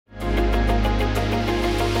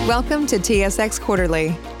Welcome to TSX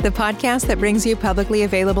Quarterly, the podcast that brings you publicly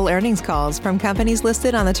available earnings calls from companies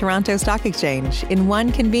listed on the Toronto Stock Exchange in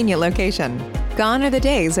one convenient location. Gone are the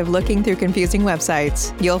days of looking through confusing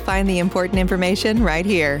websites. You'll find the important information right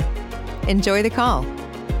here. Enjoy the call.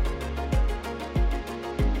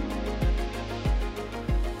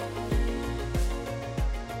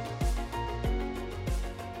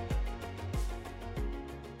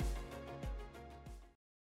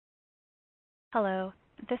 Hello,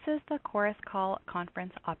 this is the Chorus Call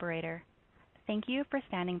conference operator. Thank you for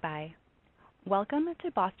standing by. Welcome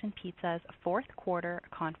to Boston Pizza's fourth quarter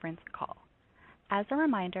conference call. As a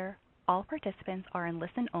reminder, all participants are in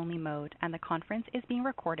listen-only mode and the conference is being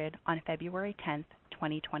recorded on February 10th,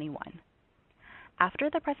 2021. After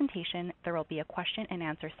the presentation, there will be a question and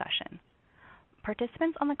answer session.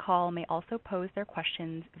 Participants on the call may also pose their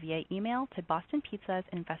questions via email to Boston Pizza's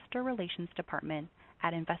Investor Relations Department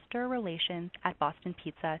at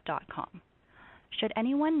investorrelations@bostonpizza.com. Should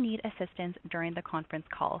anyone need assistance during the conference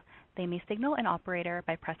call, they may signal an operator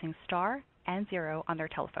by pressing star and 0 on their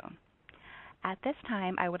telephone. At this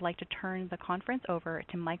time, I would like to turn the conference over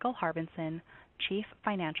to Michael Harbinson, Chief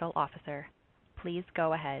Financial Officer. Please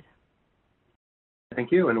go ahead.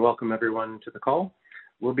 Thank you, and welcome everyone to the call.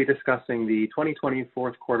 We'll be discussing the 2020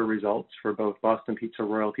 fourth quarter results for both Boston Pizza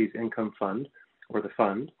Royalties Income Fund, or the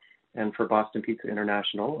Fund, and for Boston Pizza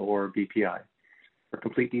International, or BPI. For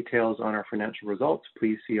complete details on our financial results,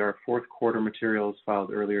 please see our fourth quarter materials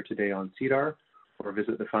filed earlier today on SEDAR, or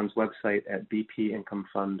visit the Fund's website at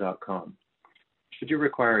bpincomefund.com. Should you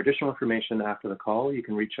require additional information after the call, you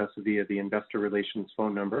can reach us via the Investor Relations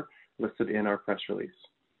phone number listed in our press release.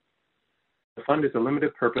 The Fund is a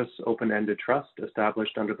limited purpose, open-ended trust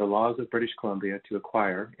established under the laws of British Columbia to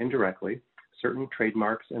acquire, indirectly, certain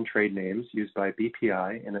trademarks and trade names used by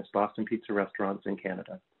BPI in its Boston Pizza restaurants in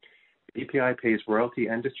Canada. BPI pays royalty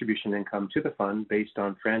and distribution income to the Fund based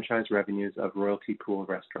on franchise revenues of royalty pool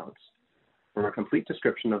restaurants. For a complete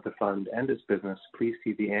description of the Fund and its business, please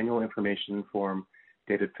see the annual information form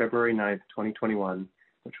dated February 9th, 2021,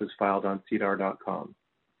 which was filed on sedar.com.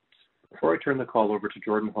 Before I turn the call over to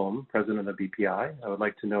Jordan Holm, President of BPI, I would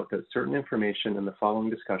like to note that certain information in the following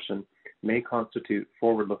discussion may constitute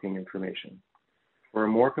forward-looking information. For a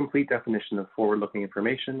more complete definition of forward-looking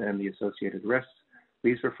information and the associated risks,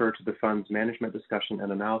 please refer to the Fund's management discussion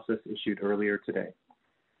and analysis issued earlier today.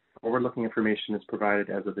 Forward-looking information is provided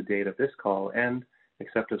as of the date of this call and,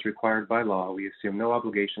 except as required by law, we assume no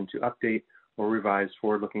obligation to update or revise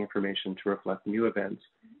forward-looking information to reflect new events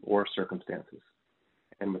or circumstances.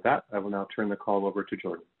 And with that, I will now turn the call over to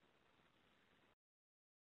Jordan.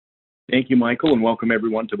 Thank you, Michael, and welcome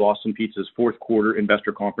everyone to Boston Pizza's fourth quarter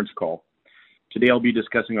investor conference call. Today, I'll be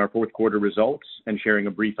discussing our fourth quarter results and sharing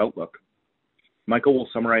a brief outlook. Michael will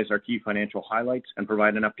summarize our key financial highlights and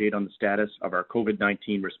provide an update on the status of our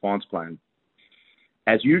COVID-19 response plan.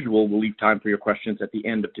 As usual, we'll leave time for your questions at the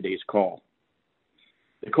end of today's call.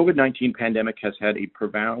 The COVID-19 pandemic has had a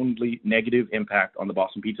profoundly negative impact on the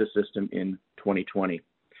Boston Pizza system in 2020.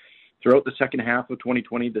 Throughout the second half of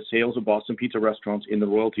 2020, the sales of Boston Pizza restaurants in the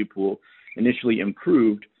royalty pool initially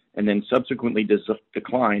improved and then subsequently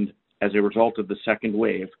declined as a result of the second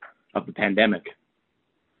wave of the pandemic.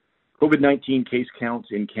 COVID-19 case counts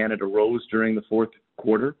in Canada rose during the fourth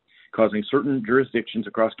quarter, causing certain jurisdictions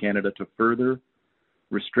across Canada to further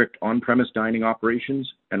restrict on-premise dining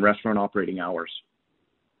operations and restaurant operating hours.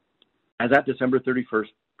 As at December 31st,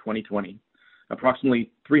 2020, approximately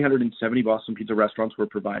 370 Boston Pizza restaurants were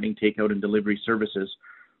providing takeout and delivery services,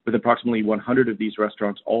 with approximately 100 of these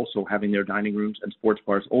restaurants also having their dining rooms and sports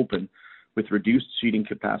bars open with reduced seating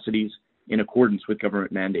capacities in accordance with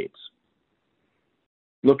government mandates.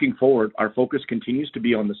 Looking forward, our focus continues to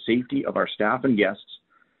be on the safety of our staff and guests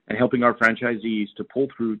and helping our franchisees to pull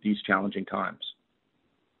through these challenging times.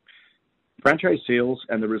 Franchise sales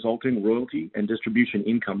and the resulting royalty and distribution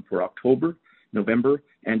income for October, November,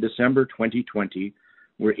 and December 2020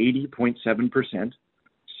 were 80.7%,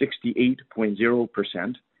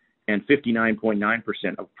 68.0%, and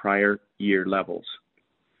 59.9% of prior year levels.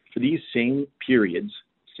 For these same periods,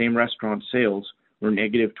 same restaurant sales were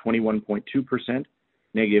negative 21.2%,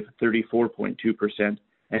 negative 34.2%,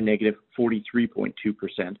 and negative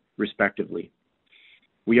 43.2%, respectively.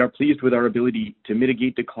 We are pleased with our ability to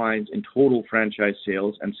mitigate declines in total franchise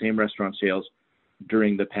sales and same restaurant sales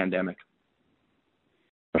during the pandemic.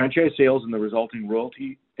 Franchise sales and the resulting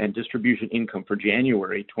royalty and distribution income for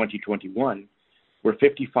January 2021 were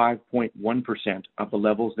 55.1% of the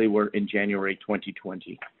levels they were in January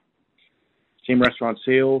 2020. Same restaurant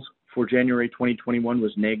sales for January 2021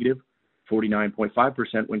 was negative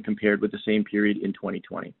 49.5% when compared with the same period in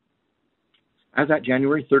 2020. As at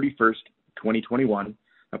January 31st, 2021,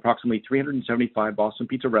 approximately 375 Boston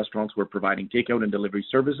Pizza restaurants were providing takeout and delivery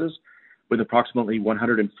services, with approximately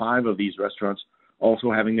 105 of these restaurants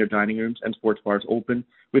also having their dining rooms and sports bars open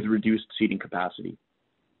with reduced seating capacity.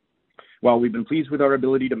 While we've been pleased with our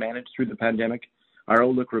ability to manage through the pandemic, our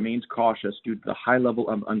outlook remains cautious due to the high level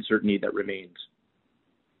of uncertainty that remains.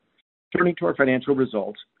 Turning to our financial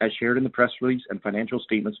results, as shared in the press release and financial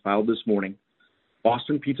statements filed this morning,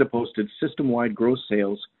 Boston Pizza posted system-wide gross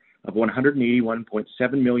sales of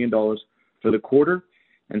 $181.7 million for the quarter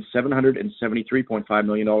and $773.5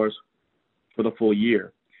 million for the full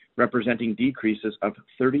year, representing decreases of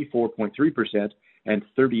 34.3% and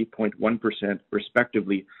 30.1%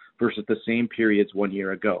 respectively versus the same periods 1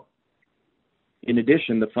 year ago. In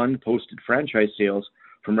addition, the fund posted franchise sales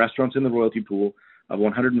from restaurants in the royalty pool of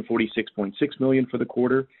 $146.6 million for the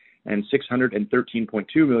quarter and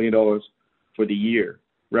 $613.2 million for the year,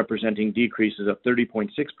 representing decreases of 30.6%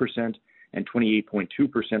 and 28.2%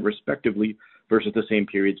 respectively versus the same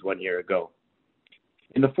periods 1 year ago.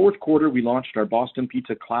 In the fourth quarter, we launched our Boston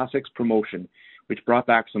Pizza Classics promotion, which brought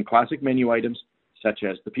back some classic menu items such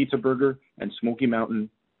as the Pizza Burger and Smoky Mountain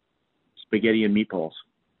Spaghetti and Meatballs.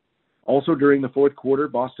 Also during the fourth quarter,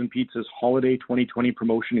 Boston Pizza's Holiday 2020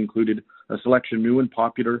 promotion included a selection of new and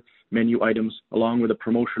popular menu items along with a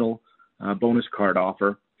promotional bonus card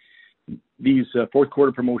offer. These fourth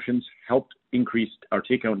quarter promotions helped increase our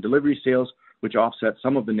takeout and delivery sales, which offset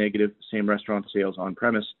some of the negative same restaurant sales on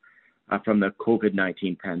premise from the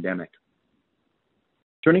COVID-19 pandemic.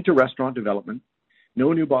 Turning to restaurant development,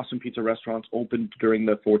 no new Boston Pizza restaurants opened during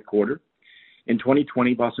the fourth quarter. In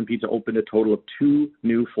 2020, Boston Pizza opened a total of 2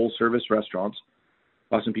 new full-service restaurants.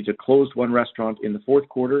 Boston Pizza closed 1 restaurant in the fourth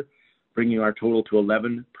quarter, bringing our total to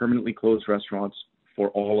 11 permanently closed restaurants for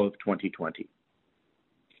all of 2020.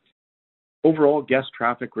 Overall, guest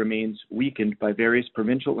traffic remains weakened by various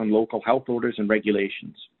provincial and local health orders and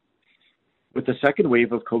regulations. With the second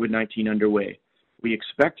wave of COVID-19 underway, we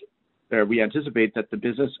anticipate that the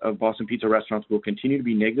business of Boston Pizza restaurants will continue to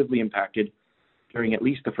be negatively impacted during at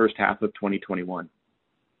least the first half of 2021.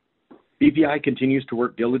 BPI continues to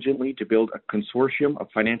work diligently to build a consortium of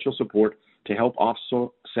financial support to help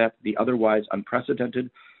offset the otherwise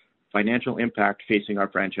unprecedented financial impact facing our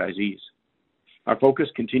franchisees. Our focus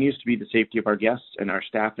continues to be the safety of our guests and our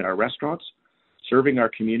staff in our restaurants, serving our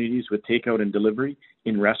communities with takeout and delivery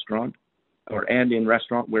in restaurant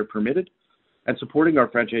where permitted, and supporting our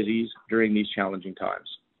franchisees during these challenging times.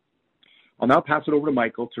 I'll now pass it over to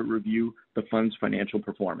Michael to review the fund's financial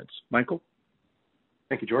performance. Michael?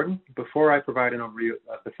 Thank you, Jordan. Before I provide an overview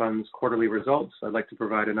of the fund's quarterly results, I'd like to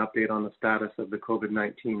provide an update on the status of the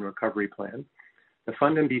COVID-19 recovery plan. The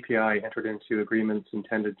fund and BPI entered into agreements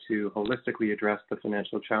intended to holistically address the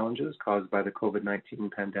financial challenges caused by the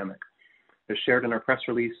COVID-19 pandemic. As shared in our press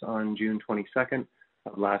release on June 22nd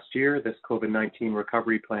of last year, this COVID-19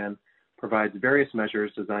 recovery plan provides various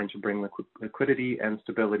measures designed to bring liquidity and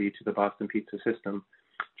stability to the Boston Pizza system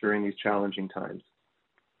during these challenging times.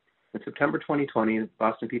 In September 2020,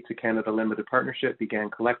 Boston Pizza Canada Limited Partnership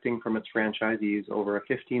began collecting from its franchisees over a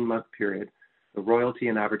 15-month period the royalty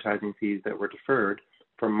and advertising fees that were deferred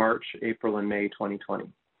from March, April, and May 2020.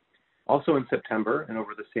 Also in September, and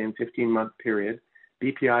over the same 15-month period,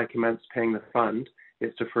 BPI commenced paying the fund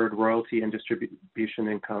its deferred royalty and distribution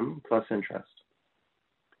income plus interest.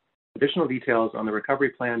 Additional details on the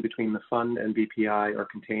recovery plan between the fund and BPI are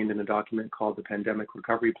contained in a document called the Pandemic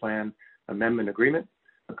Recovery Plan Amendment Agreement,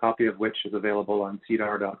 a copy of which is available on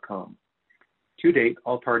cedar.com. To date,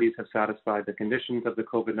 all parties have satisfied the conditions of the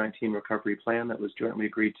COVID-19 recovery plan that was jointly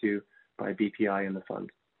agreed to by BPI and the fund.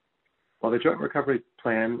 While the joint recovery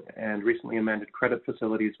plan and recently amended credit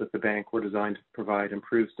facilities with the bank were designed to provide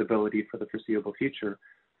improved stability for the foreseeable future,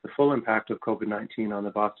 the full impact of COVID-19 on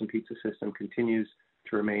the Boston Pizza system continues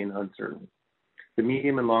to remain uncertain. The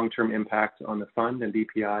medium and long-term impact on the fund and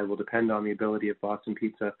BPI will depend on the ability of Boston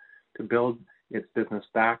Pizza to build its business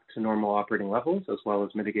back to normal operating levels, as well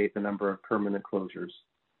as mitigate the number of permanent closures.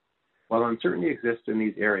 While uncertainty exists in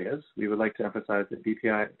these areas, we would like to emphasize that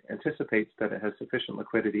BPI anticipates that it has sufficient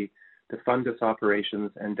liquidity to fund its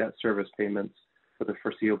operations and debt service payments for the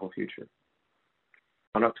foreseeable future.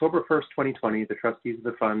 On October 1st, 2020, the trustees of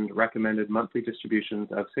the fund recommended monthly distributions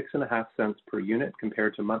of 6.5 cents per unit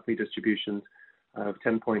compared to monthly distributions of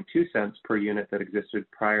 10.2 cents per unit that existed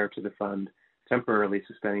prior to the fund temporarily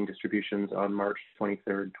suspending distributions on March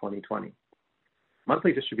 23rd, 2020.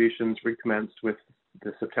 Monthly distributions recommenced with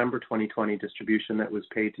the September 2020 distribution that was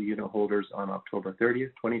paid to unit holders on October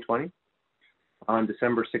 30th, 2020. On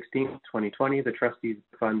December 16th, 2020, the trustees of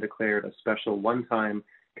the fund declared a special one-time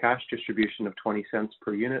cash distribution of 20 cents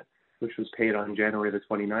per unit which was paid on January the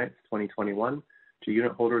 29th, 2021, to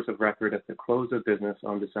unit holders of record at the close of business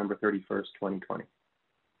on December 31st, 2020.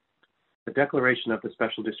 The declaration of the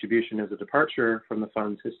special distribution is a departure from the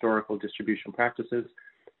fund's historical distribution practices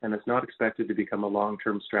and is not expected to become a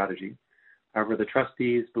long-term strategy. However, the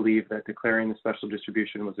trustees believe that declaring the special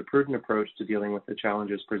distribution was a prudent approach to dealing with the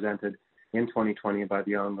challenges presented in 2020 by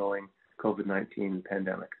the ongoing COVID-19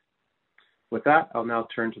 pandemic. With that, I'll now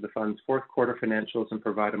turn to the fund's fourth quarter financials and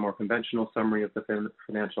provide a more conventional summary of the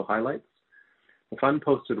financial highlights. The fund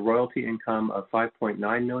posted royalty income of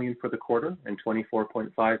 $5.9 million for the quarter and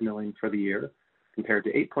 $24.5 million for the year, compared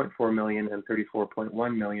to $8.4 million and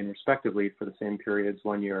 $34.1 million respectively for the same periods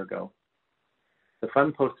 1 year ago. The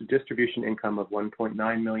fund posted distribution income of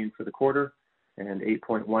 $1.9 million for the quarter and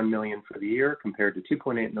 $8.1 million for the year, compared to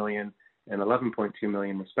 $2.8 million and $11.2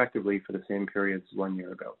 million respectively for the same periods 1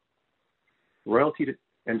 year ago. Royalty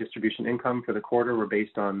and distribution income for the quarter were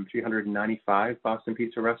based on 395 Boston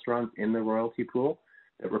Pizza restaurants in the royalty pool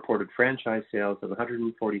that reported franchise sales of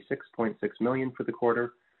 $146.6 million for the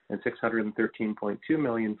quarter and $613.2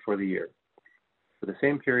 million for the year. For the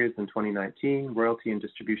same periods in 2019, royalty and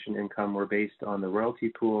distribution income were based on the royalty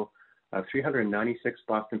pool of 396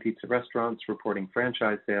 Boston Pizza restaurants reporting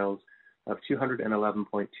franchise sales of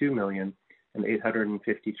 $211.2 million and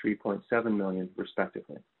 $853.7 million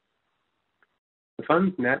respectively. The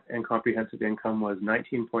fund's net and comprehensive income was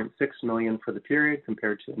 $19.6 million for the period,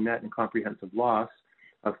 compared to a net and comprehensive loss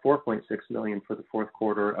of $4.6 million for the fourth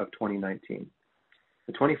quarter of 2019.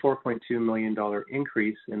 The $24.2 million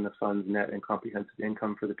increase in the fund's net and comprehensive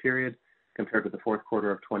income for the period compared to the fourth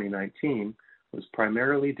quarter of 2019 was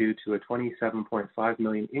primarily due to a $27.5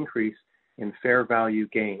 million increase in fair value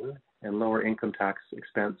gain and lower income tax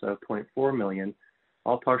expense of $0.4 million,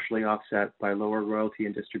 all partially offset by lower royalty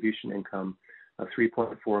and distribution income of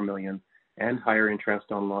 $3.4 million and higher interest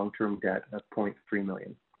on long-term debt of $0.3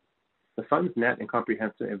 million. The fund's net and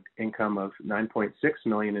comprehensive income of $9.6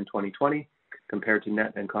 million in 2020 compared to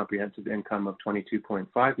net and comprehensive income of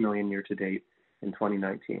 $22.5 million year-to-date in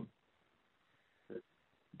 2019.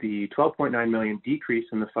 The $12.9 million decrease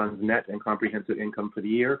in the fund's net and comprehensive income for the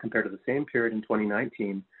year compared to the same period in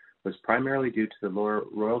 2019 was primarily due to the lower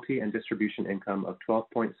royalty and distribution income of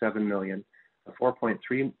 $12.7 million, a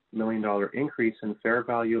 $4.3 million increase in fair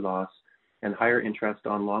value loss, and higher interest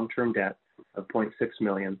on long-term debt of $0.6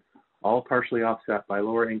 million, all partially offset by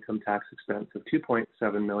lower income tax expense of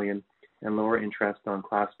 $2.7 million and lower interest on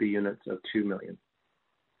Class B units of $2 million.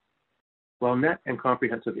 While net and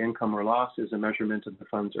comprehensive income or loss is a measurement of the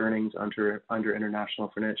fund's earnings under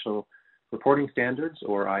International Financial Reporting Standards,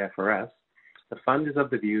 or IFRS, the fund is of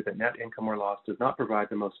the view that net income or loss does not provide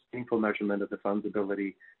the most meaningful measurement of the fund's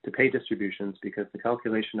ability to pay distributions because the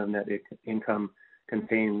calculation of net income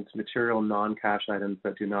contains material non-cash items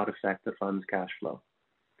that do not affect the fund's cash flow.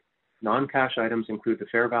 Non-cash items include the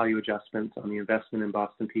fair value adjustments on the investment in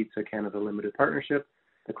Boston Pizza Canada Limited Partnership,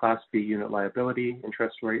 the Class B unit liability,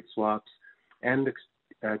 interest rate swaps, and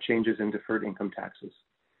changes in deferred income taxes.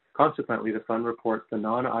 Consequently, the fund reports the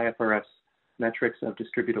non-IFRS metrics of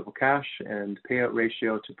distributable cash and payout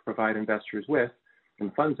ratio to provide investors with, in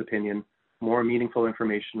the fund's opinion, more meaningful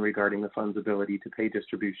information regarding the fund's ability to pay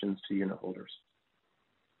distributions to unit holders.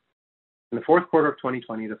 In the fourth quarter of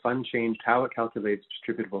 2020, the fund changed how it calculates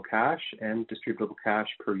distributable cash and distributable cash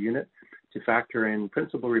per unit to factor in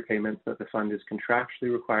principal repayments that the fund is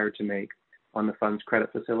contractually required to make on the fund's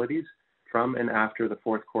credit facilities from and after the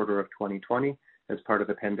fourth quarter of 2020 as part of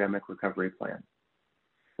the pandemic recovery plan.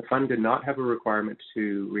 The fund did not have a requirement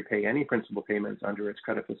to repay any principal payments under its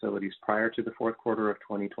credit facilities prior to the fourth quarter of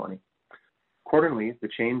 2020. Accordingly, the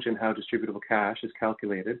change in how distributable cash is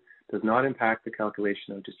calculated does not impact the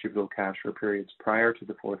calculation of distributable cash for periods prior to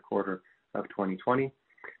the fourth quarter of 2020.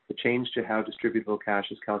 The change to how distributable cash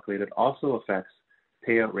is calculated also affects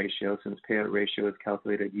payout ratio, since payout ratio is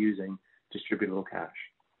calculated using distributable cash.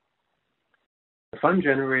 The fund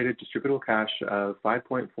generated distributable cash of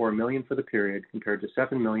 $5.4 million for the period compared to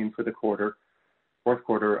 $7 million for the fourth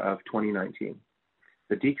quarter of 2019.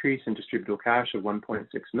 The decrease in distributable cash of $1.6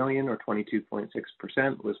 million, or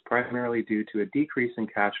 22.6%, was primarily due to a decrease in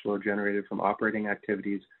cash flow generated from operating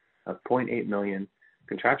activities of $0.8 million,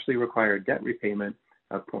 contractually required debt repayment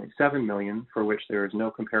of $0.7 million, for which there is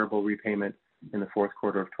no comparable repayment in the fourth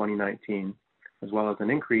quarter of 2019, as well as an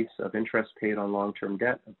increase of interest paid on long-term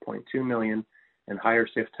debt of $0.2 million, and higher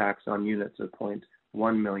SIF tax on units of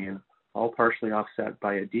 $0.1 million, all partially offset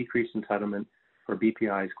by a decreased entitlement for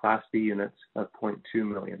BPI's Class B units of $0.2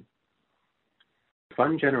 million. The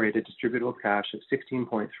fund generated distributable cash of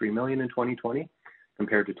 $16.3 million in 2020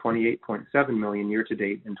 compared to $28.7 million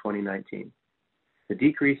year-to-date in 2019. The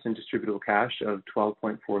decrease in distributable cash of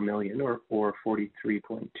 $12.4 million, or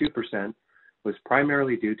 43.2%, was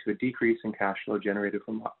primarily due to a decrease in cash flow generated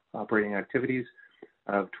from operating activities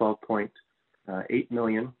of $12.8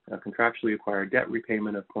 million, a contractually acquired debt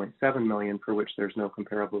repayment of $0.7 million, for which there's no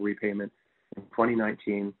comparable repayment in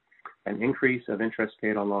 2019, an increase of interest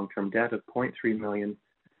paid on long-term debt of $0.3 million,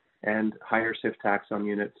 and higher SIF tax on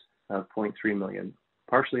units of $0.3 million,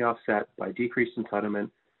 partially offset by decreased entitlement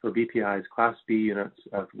for BPI's Class B units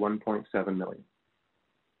of $1.7 million.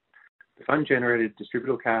 The fund generated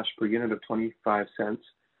distributable cash per unit of 25 cents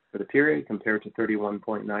for the period, compared to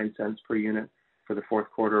 31.9 cents per unit for the fourth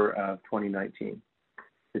quarter of 2019.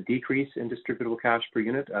 The decrease in distributable cash per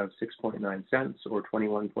unit of 6.9 cents, or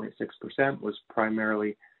 21.6%, was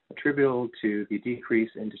primarily attributable to the decrease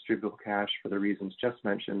in distributable cash for the reasons just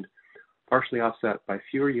mentioned, partially offset by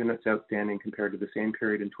fewer units outstanding compared to the same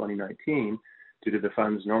period in 2019 due to the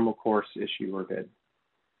fund's normal course issue or bid.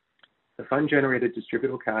 The fund generated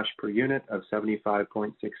distributable cash per unit of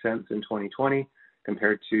 75.6 cents in 2020,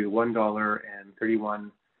 compared to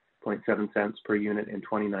 $1.31.7 per unit in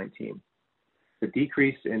 2019. The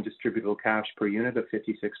decrease in distributable cash per unit of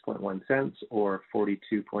 56.1 cents, or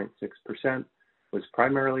 42.6%, was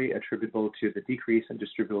primarily attributable to the decrease in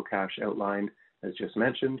distributable cash outlined, as just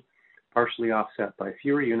mentioned, partially offset by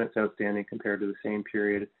fewer units outstanding compared to the same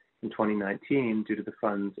period in 2019 due to the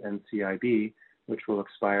fund's NCIB, which will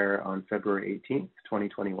expire on February 18,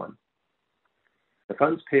 2021. The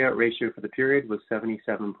fund's payout ratio for the period was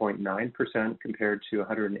 77.9% compared to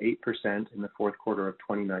 108% in the fourth quarter of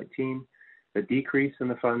 2019. The decrease in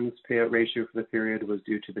the fund's payout ratio for the period was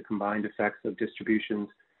due to the combined effects of distributions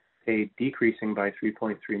paid decreasing by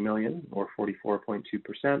 $3.3 million, or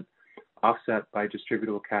 44.2%, offset by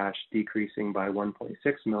distributable cash decreasing by $1.6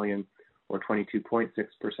 million, or 22.6%.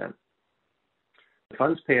 The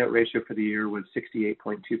fund's payout ratio for the year was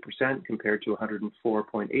 68.2% compared to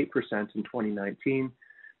 104.8% in 2019.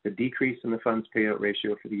 The decrease in the fund's payout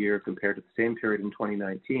ratio for the year compared to the same period in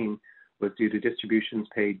 2019 was due to distributions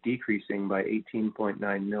paid decreasing by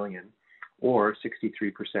 $18.9 million, or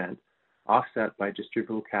 63%, offset by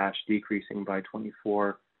distributable cash decreasing by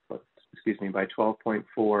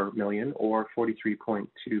 $12.4 million, or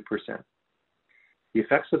 43.2%. The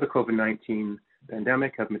effects of the COVID-19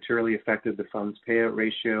 pandemic have materially affected the fund's payout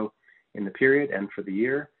ratio in the period and for the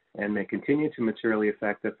year, and may continue to materially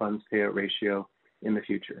affect the fund's payout ratio in the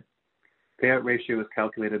future. Payout ratio is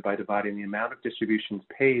calculated by dividing the amount of distributions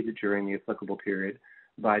paid during the applicable period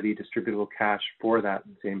by the distributable cash for that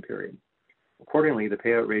same period. Accordingly, the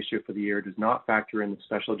payout ratio for the year does not factor in the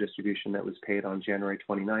special distribution that was paid on January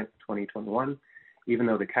 29, 2021, even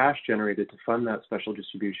though the cash generated to fund that special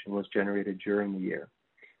distribution was generated during the year.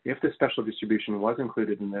 If the special distribution was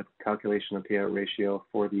included in the calculation of payout ratio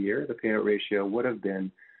for the year, the payout ratio would have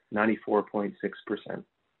been 94.6%.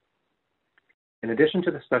 In addition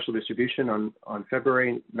to the special distribution, on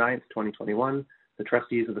February 9, 2021, the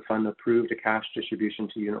trustees of the fund approved a cash distribution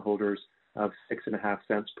to unit holders of 6.5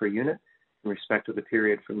 cents per unit in respect of the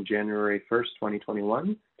period from January 1,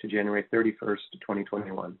 2021 to January 31,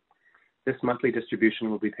 2021. This monthly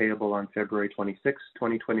distribution will be payable on February 26,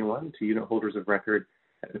 2021 to unit holders of record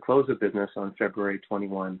at the close of business on February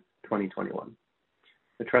 21, 2021.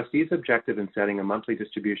 The trustees' objective in setting a monthly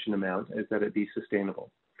distribution amount is that it be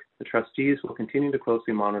sustainable. The trustees will continue to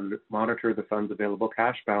closely monitor the fund's available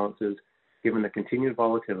cash balances given the continued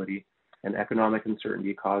volatility and economic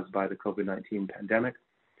uncertainty caused by the COVID-19 pandemic.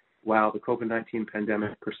 While the COVID-19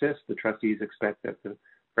 pandemic persists, the trustees expect that the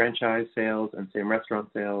franchise sales and same restaurant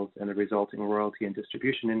sales and the resulting royalty and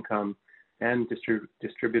distribution income and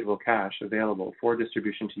distributable cash available for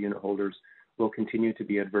distribution to unit holders will continue to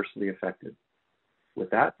be adversely affected. With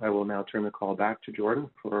that, I will now turn the call back to Jordan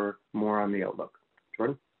for more on the outlook.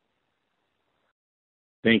 Jordan?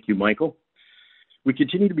 Thank you, Michael. We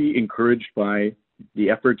continue to be encouraged by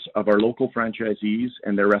the efforts of our local franchisees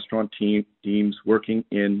and their restaurant teams working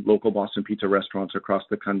in local Boston Pizza restaurants across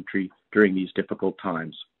the country during these difficult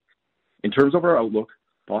times. In terms of our outlook,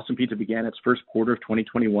 Boston Pizza began its first quarter of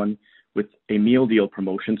 2021 with a meal deal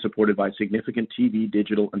promotion supported by significant TV,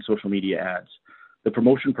 digital, and social media ads. The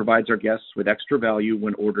promotion provides our guests with extra value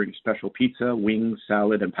when ordering special pizza, wings,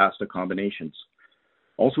 salad, and pasta combinations.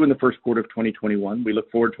 Also in the first quarter of 2021, we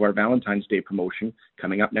look forward to our Valentine's Day promotion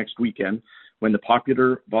coming up next weekend, when the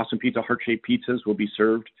popular Boston Pizza heart-shaped pizzas will be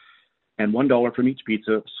served, and $1 from each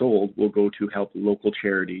pizza sold will go to help local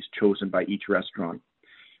charities chosen by each restaurant.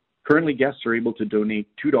 Currently, guests are able to donate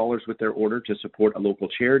 $2 with their order to support a local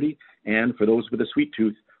charity, and for those with a sweet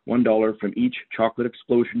tooth, $1 from each chocolate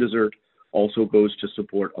explosion dessert also goes to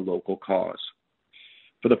support a local cause.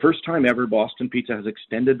 For the first time ever, Boston Pizza has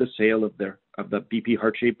extended the sale of the BP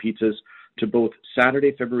heart-shaped pizzas to both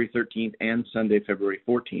Saturday, February 13th and Sunday, February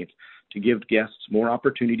 14th to give guests more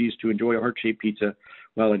opportunities to enjoy a heart-shaped pizza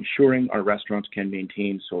while ensuring our restaurants can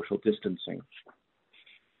maintain social distancing.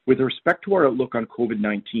 With respect to our outlook on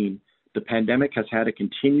COVID-19, the pandemic has had a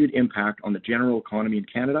continued impact on the general economy in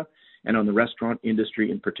Canada and on the restaurant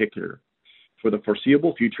industry in particular. For the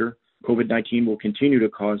foreseeable future, COVID-19 will continue to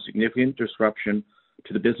cause significant disruption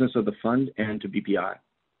to the business of the fund and to BPI.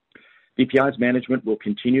 BPI's management will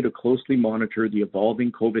continue to closely monitor the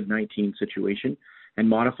evolving COVID-19 situation and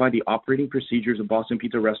modify the operating procedures of Boston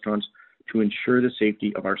Pizza restaurants to ensure the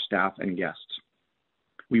safety of our staff and guests.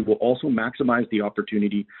 We will also maximize the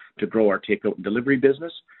opportunity to grow our takeout and delivery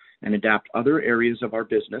business and adapt other areas of our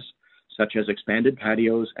business, such as expanded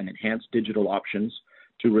patios and enhanced digital options,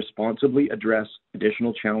 to responsibly address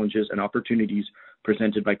additional challenges and opportunities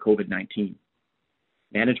presented by COVID-19.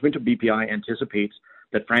 Management of BPI anticipates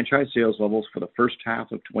that franchise sales levels for the first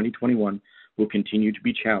half of 2021 will continue to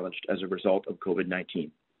be challenged as a result of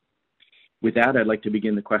COVID-19. With that, I'd like to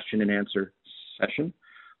begin the question and answer session.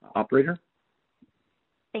 Operator?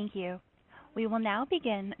 Thank you. We will now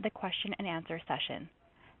begin the question and answer session.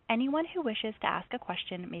 Anyone who wishes to ask a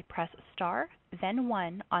question may press star, then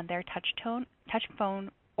 1 on their touch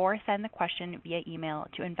phone, or send the question via email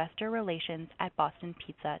to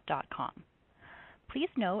investorrelations@bostonpizza.com. Please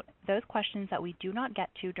note, those questions that we do not get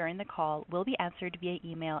to during the call will be answered via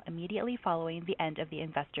email immediately following the end of the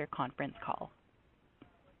investor conference call.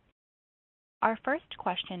 Our first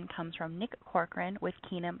question comes from Nick Corcoran with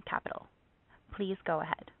Keenum Capital. Please go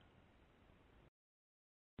ahead.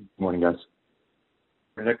 Morning, guys.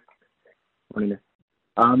 Nick. Morning, Nick.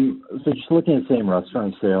 So just looking at same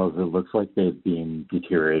restaurant sales, it looks like they've been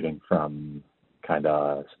deteriorating from kind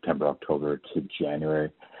of September, October to January.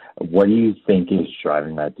 What do you think is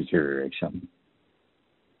driving that deterioration?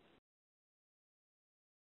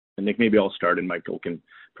 Nick, maybe I'll start and Michael can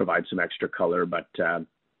provide some extra color, but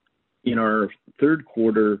in our third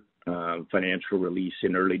quarter financial release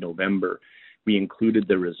in early November, we included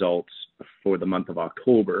the results for the month of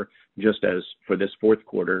October, just as for this fourth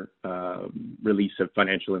quarter release of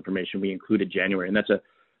financial information, we included January. And that's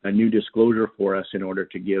a new disclosure for us in order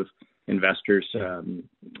to give investors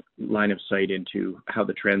line of sight into how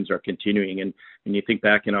the trends are continuing. And when you think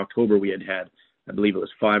back in October, we had, I believe it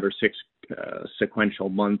was 5 or 6 sequential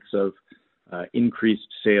months of increased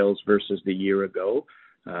sales versus the year ago,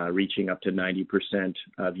 reaching up to 90%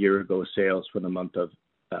 of year ago sales for the month of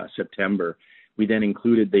September. We then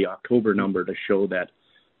included the October number to show that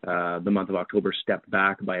the month of October stepped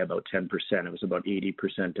back by about 10%. It was about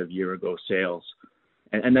 80% of year ago sales.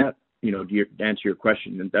 And that, to answer your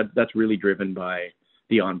question, that's really driven by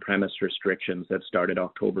the on-premise restrictions that started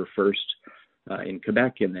October 1st in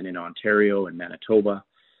Quebec and then in Ontario and Manitoba.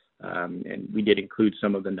 And we did include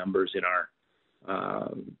some of the numbers in our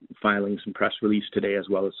filings and press release today, as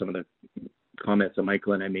well as some of the comments that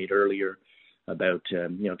Michael and I made earlier about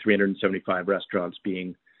 375 restaurants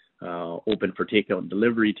being open for takeout and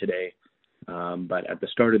delivery today. But at the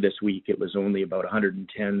start of this week, it was only about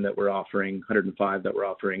 105 that were offering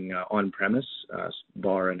on-premise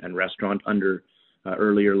bar and restaurant under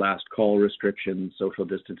earlier last call restrictions, social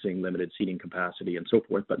distancing, limited seating capacity, and so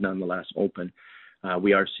forth, but nonetheless open.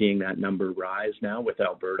 We are seeing that number rise now with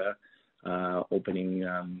Alberta opening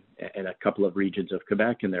in a couple of regions of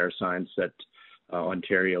Quebec, and there are signs that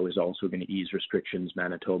Ontario is also going to ease restrictions,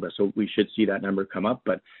 Manitoba. So we should see that number come up.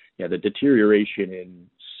 But yeah, the deterioration in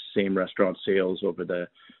same restaurant sales over the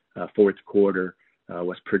fourth quarter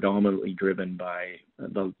was predominantly driven by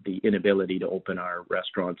the inability to open our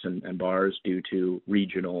restaurants and bars due to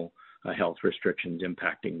regional health restrictions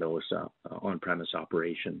impacting those on-premise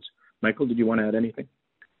operations. Michael, did you want to add anything?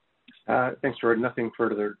 Thanks, Jordan. Nothing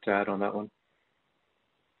further to add on that one.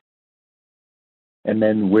 And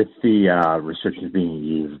then with the restrictions being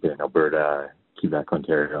eased in Alberta, Quebec,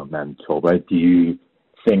 Ontario, Manitoba, do you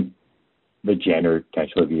think the January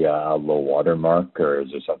potentially be a low water mark, or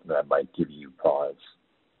is there something that might give you pause?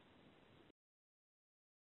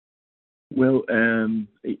 Well,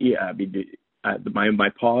 yeah, I mean, my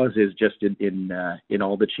pause is just in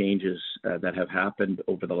all the changes that have happened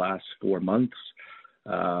over the last 4 months.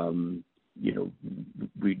 We don't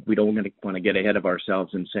want to get ahead of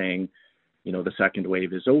ourselves and saying, the second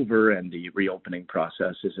wave is over and the reopening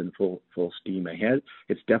process is in full steam ahead.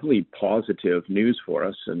 It's definitely positive news for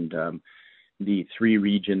us, and the 3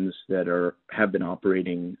 regions that have been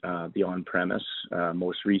operating the on-premise,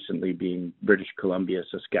 most recently being British Columbia,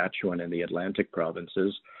 Saskatchewan, and the Atlantic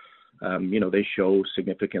provinces, they show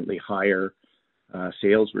significantly higher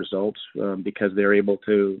sales results because they're able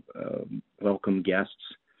to welcome guests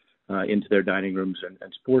into their dining rooms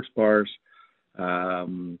and sports bars.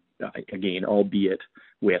 Again, albeit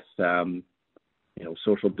with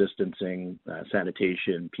social distancing,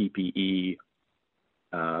 sanitation, PPE,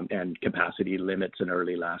 and capacity limits and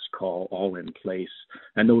early last call all in place,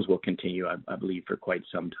 and those will continue, I believe, for quite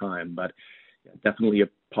some time. But definitely a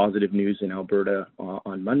positive news in Alberta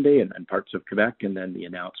on Monday and parts of Quebec, and then the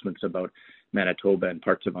announcements about Manitoba and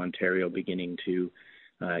parts of Ontario beginning to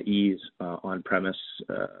ease on-premise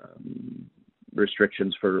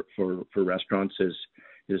restrictions for restaurants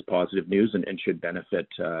is positive news and should benefit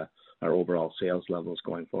our overall sales levels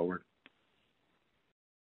going forward.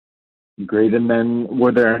 Great. And then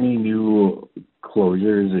were there any new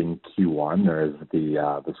closures in Q1, or is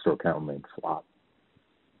the store count remained flat?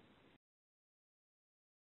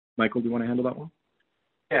 Michael, do you want to handle that one?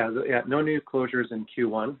 Yeah, no new closures in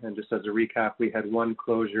Q1. And just as a recap, we had one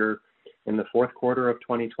closure in the fourth quarter of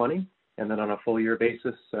 2020, and then on a full year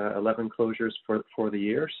basis, 11 closures for the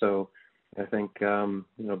year. So I think,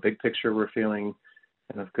 big picture, we're feeling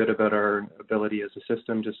kind of good about our ability as a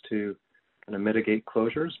system just to kind of mitigate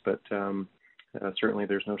closures, but certainly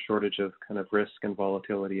there's no shortage of kind of risk and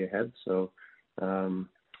volatility ahead. So,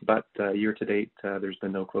 but year to date, there's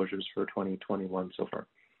been no closures for 2021 so far.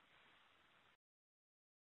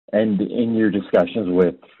 And in your discussions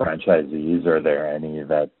with franchisees, are there any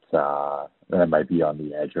that might be on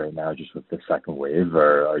the edge right now just with the second wave,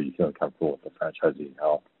 or are you feeling comfortable with the franchisee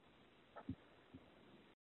health?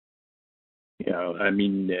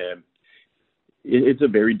 It's a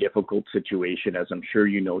very difficult situation, as I'm sure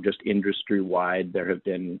you know, just industry-wide. There have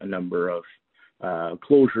been a number of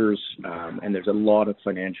closures, and there's a lot of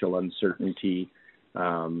financial uncertainty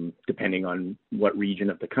depending on what region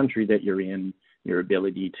of the country that you're in, your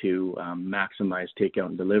ability to maximize takeout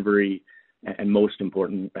and delivery. And most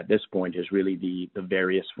important at this point is really the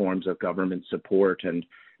various forms of government support and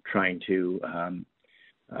trying to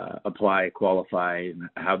apply, qualify,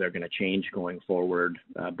 how they're going to change going forward,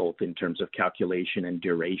 both in terms of calculation and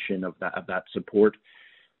duration of that support.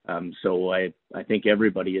 So I think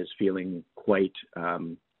everybody is feeling quite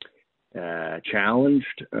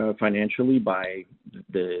challenged financially by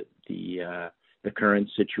the current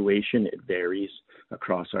situation. It varies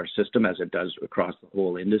across our system as it does across the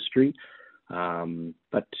whole industry.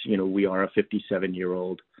 But we are a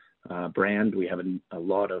 57-year-old brand. We have a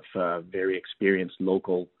lot of very experienced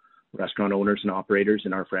local restaurant owners and operators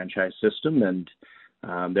in our franchise system, and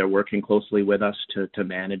they're working closely with us to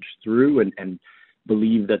manage through and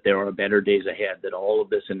believe that there are better days ahead, that all of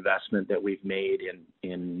this investment that we've made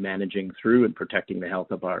in managing through and protecting the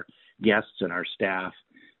health of our guests and our staff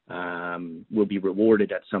will be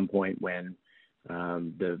rewarded at some point when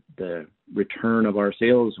the return of our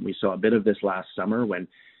sales. We saw a bit of this last summer when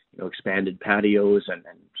expanded patios and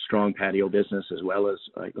strong patio business, as well as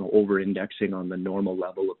over-indexing on the normal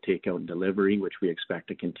level of takeout and delivery, which we expect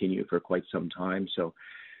to continue for quite some time. So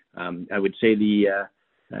I would say the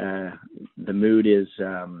mood is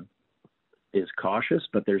cautious,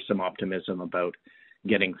 but there's some optimism about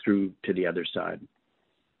getting through to the other side.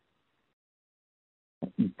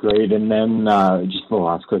 Great. And then just the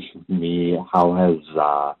last question for me, how has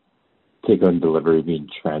takeout and delivery been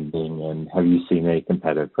trending, and have you seen any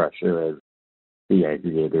competitive pressure as the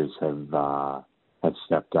aggregators have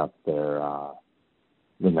stepped up the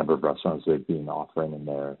number of restaurants they've been offering in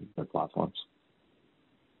their platforms?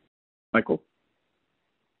 Michael?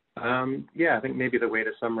 I think maybe the way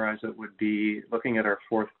to summarize it would be looking at our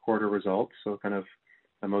fourth quarter results, so kind of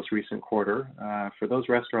the most recent quarter. For those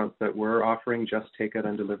restaurants that were offering just takeout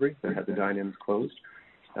and delivery, that had the dine-ins closed,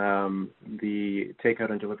 the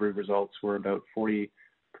takeout and delivery results were about 40%,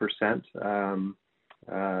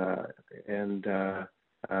 and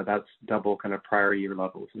that's double kind of prior year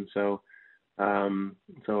levels. And so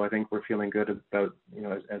I think we're feeling good about,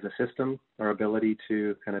 as a system, our ability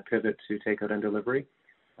to kind of pivot to takeout and delivery.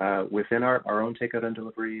 Within our own takeout and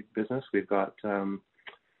delivery business, we've got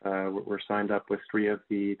we're signed up with 3 of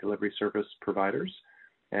the delivery service providers,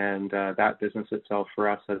 and that business itself for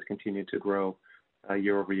us has continued to grow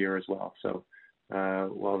year over year as well. So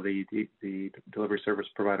while the delivery service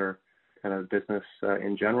provider kind of business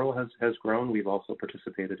in general has grown, we've also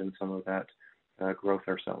participated in some of that growth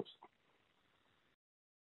ourselves.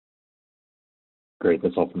 Great.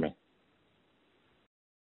 That's all for me.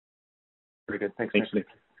 Very good. Thanks Nick.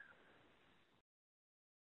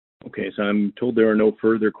 Okay, so I'm told there are no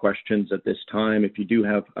further questions at this time. If you do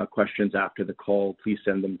have questions after the call, please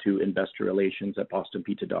send them to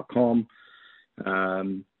investorrelations@bostonpizza.com.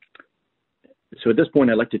 So at this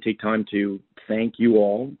point, I'd like to take time to thank you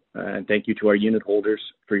all, and thank you to our unit holders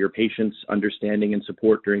for your patience, understanding, and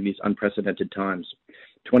support during these unprecedented times.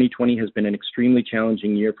 2020 has been an extremely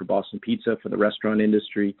challenging year for Boston Pizza, for the restaurant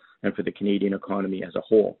industry, and for the Canadian economy as a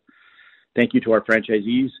whole. Thank you to our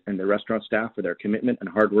franchisees and their restaurant staff for their commitment and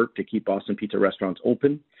hard work to keep Boston Pizza restaurants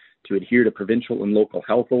open, to adhere to provincial and local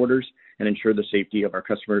health orders, and ensure the safety of our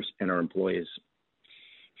customers and our employees.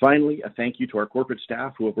 Finally, a thank you to our corporate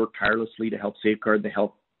staff who have worked tirelessly to help safeguard the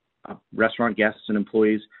health of restaurant guests and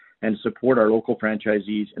employees and support our local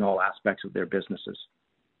franchisees in all aspects of their businesses.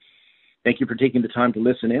 Thank you for taking the time to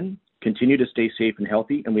listen in. Continue to stay safe and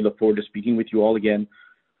healthy, and we look forward to speaking with you all again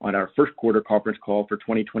on our first quarter conference call for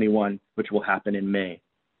 2021, which will happen in May.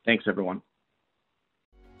 Thanks, everyone.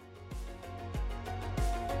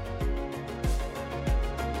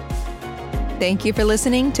 Thank you for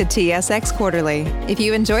listening to TSX Quarterly. If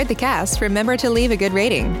you enjoyed the cast, remember to leave a good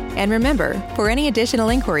rating. And remember, for any additional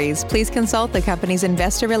inquiries, please consult the company's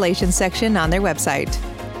investor relations section on their website.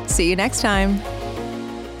 See you next time.